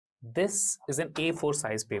This is an A4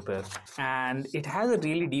 size paper and it has a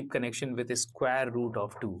really deep connection with the square root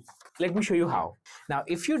of 2. Let me show you how. Now,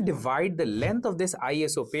 if you divide the length of this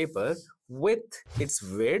ISO paper with its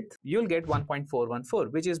width, you'll get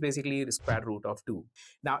 1.414, which is basically the square root of 2.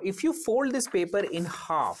 Now, if you fold this paper in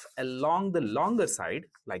half along the longer side,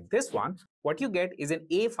 like this one, what you get is an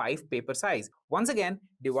A5 paper size. Once again,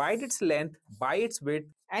 divide its length by its width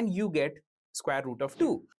and you get square root of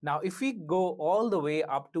 2. Now, if we go all the way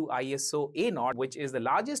up to ISO A0, which is the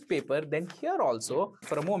largest paper, then here also,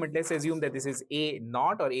 for a moment, let's assume that this is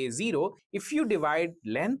A0 or A0. If you divide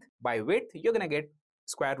length by width, you're going to get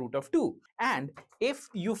square root of 2. And if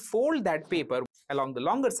you fold that paper along the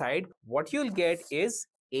longer side, what you'll get is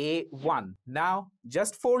A1. Now,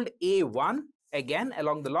 just fold A1 again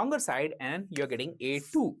along the longer side and you're getting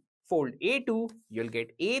A2. Fold A2, you'll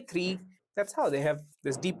get A3. That's how they have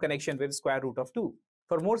this deep connection with square root of 2.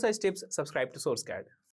 For more such tips, subscribe to SourceCAD.